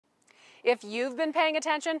If you've been paying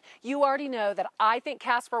attention, you already know that I think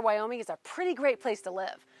Casper, Wyoming is a pretty great place to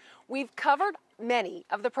live. We've covered many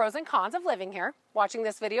of the pros and cons of living here, watching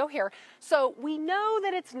this video here, so we know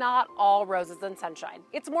that it's not all roses and sunshine.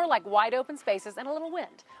 It's more like wide open spaces and a little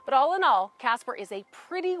wind. But all in all, Casper is a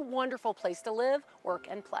pretty wonderful place to live, work,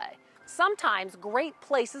 and play. Sometimes great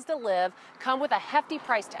places to live come with a hefty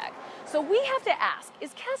price tag. So we have to ask,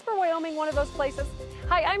 is Casper, Wyoming one of those places?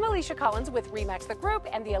 Hi, I'm Alisha Collins with RE/MAX the Group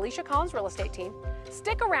and the Alisha Collins Real Estate Team.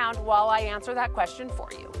 Stick around while I answer that question for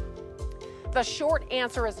you. The short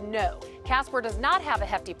answer is no. Casper does not have a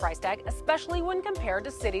hefty price tag, especially when compared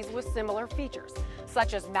to cities with similar features,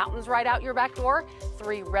 such as mountains right out your back door,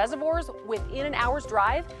 3 reservoirs within an hour's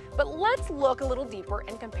drive. But let's look a little deeper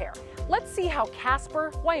and compare. Let's see how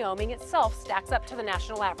Casper, Wyoming itself stacks up to the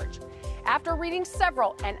national average. After reading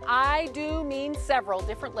several, and I do mean several,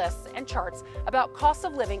 different lists and charts about cost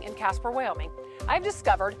of living in Casper, Wyoming, I've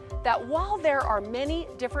discovered that while there are many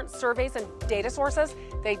different surveys and data sources,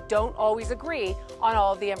 they don't always agree on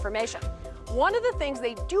all of the information. One of the things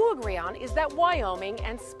they do agree on is that Wyoming,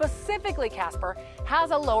 and specifically Casper,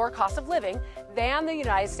 has a lower cost of living than the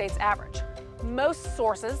United States average. Most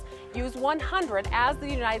sources use 100 as the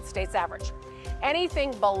United States average.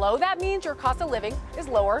 Anything below that means your cost of living is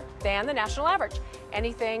lower than the national average.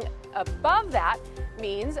 Anything above that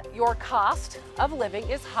means your cost of living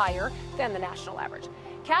is higher than the national average.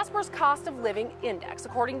 Casper's cost of living index,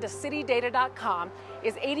 according to citydata.com,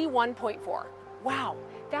 is 81.4. Wow,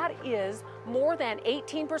 that is more than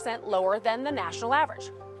 18% lower than the national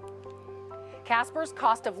average. Casper's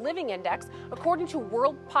cost of living index, according to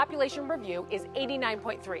World Population Review, is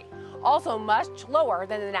 89.3, also much lower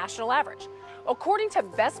than the national average. According to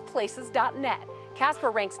bestplaces.net,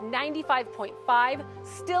 Casper ranks 95.5,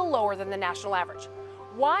 still lower than the national average.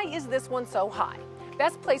 Why is this one so high?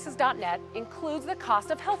 Bestplaces.net includes the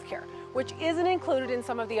cost of healthcare, which isn't included in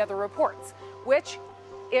some of the other reports, which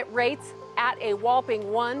it rates at a whopping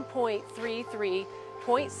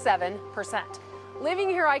 1.33.7%. Living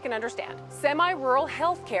here, I can understand. Semi-rural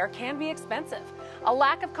healthcare can be expensive. A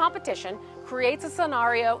lack of competition creates a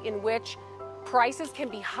scenario in which prices can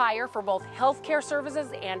be higher for both healthcare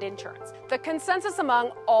services and insurance. The consensus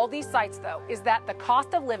among all these sites, though, is that the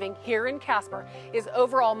cost of living here in Casper is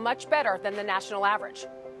overall much better than the national average.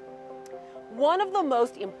 One of the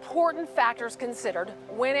most important factors considered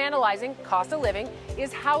when analyzing cost of living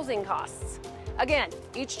is housing costs. Again,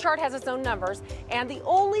 each chart has its own numbers, and the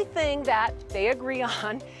only thing that they agree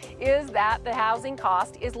on is that the housing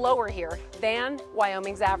cost is lower here than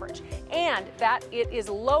Wyoming's average, and that it is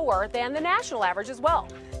lower than the national average as well.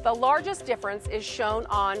 The largest difference is shown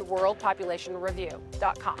on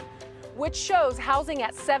worldpopulationreview.com, which shows housing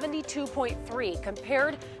at 72.3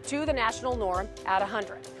 compared to the national norm at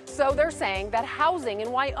 100. So they're saying that housing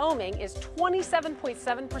in Wyoming is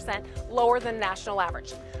 27.7% lower than national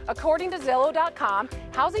average. According to Zillow.com,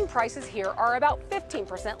 housing prices here are about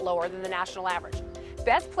 15% lower than the national average.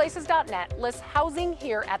 Bestplaces.net lists housing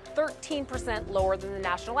here at 13% lower than the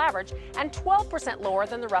national average and 12% lower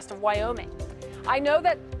than the rest of Wyoming. I know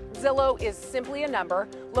that Zillow is simply a number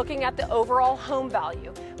looking at the overall home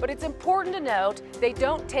value, but it's important to note they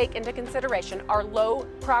don't take into consideration our low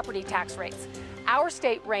property tax rates. Our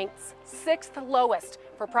state ranks 6th lowest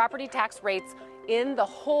for property tax rates in the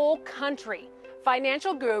whole country.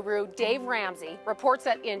 Financial guru Dave Ramsey reports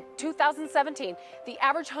that in 2017, the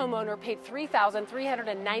average homeowner paid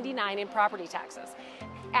 $3,399 in property taxes,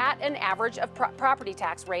 at an average of property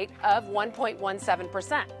tax rate of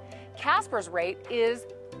 1.17%. Casper's rate is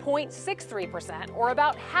 0.63%, or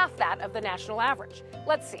about half that of the national average.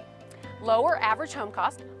 Let's see. Lower average home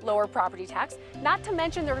cost, lower property tax, not to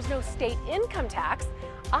mention there is no state income tax.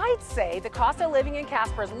 I'd say the cost of living in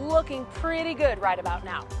Casper is looking pretty good right about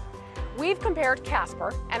now. We've compared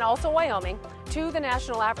Casper and also Wyoming to the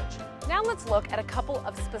national average. Now let's look at a couple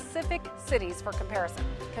of specific cities for comparison.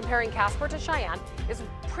 Comparing Casper to Cheyenne is a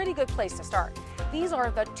pretty good place to start. These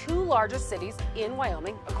are the 2 largest cities in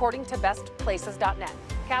Wyoming, according to bestplaces.net.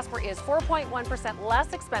 Casper is 4.1%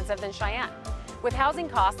 less expensive than Cheyenne, with housing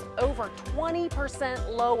costs over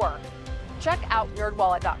 20% lower. Check out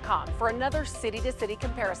nerdwallet.com for another city-to-city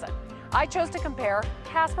comparison. I chose to compare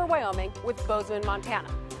Casper, Wyoming with Bozeman, Montana.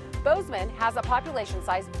 Bozeman has a population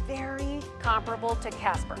size very comparable to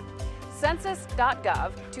Casper.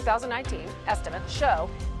 Census.gov 2019 estimates show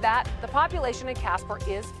that the population in Casper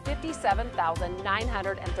is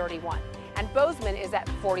 57,931, and Bozeman is at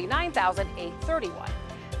 49,831.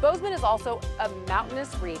 Bozeman is also a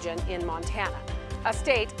mountainous region in Montana, a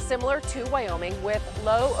state similar to Wyoming with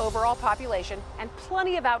low overall population and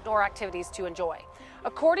plenty of outdoor activities to enjoy.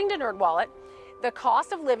 According to NerdWallet, The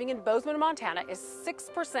cost of living in Bozeman, Montana is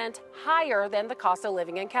 6% higher than the cost of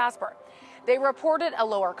living in Casper. They reported a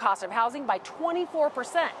lower cost of housing by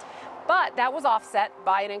 24%, but that was offset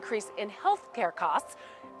by an increase in healthcare costs,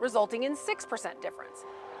 resulting in 6% difference.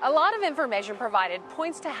 A lot of information provided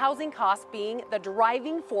points to housing costs being the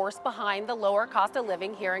driving force behind the lower cost of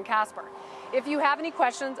living here in Casper. If you have any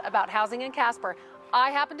questions about housing in Casper, I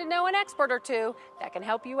happen to know an expert or two that can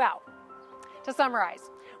help you out. To summarize,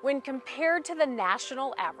 when compared to the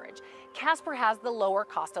national average, Casper has the lower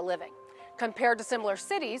cost of living. Compared to similar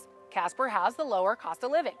cities, Casper has the lower cost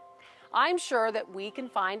of living. I'm sure that we can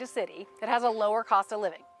find a city that has a lower cost of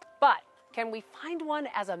living, but can we find one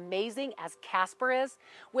as amazing as Casper is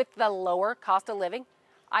with the lower cost of living?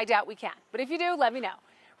 I doubt we can, but if you do, let me know.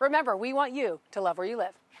 Remember, we want you to love where you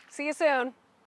live. See you soon.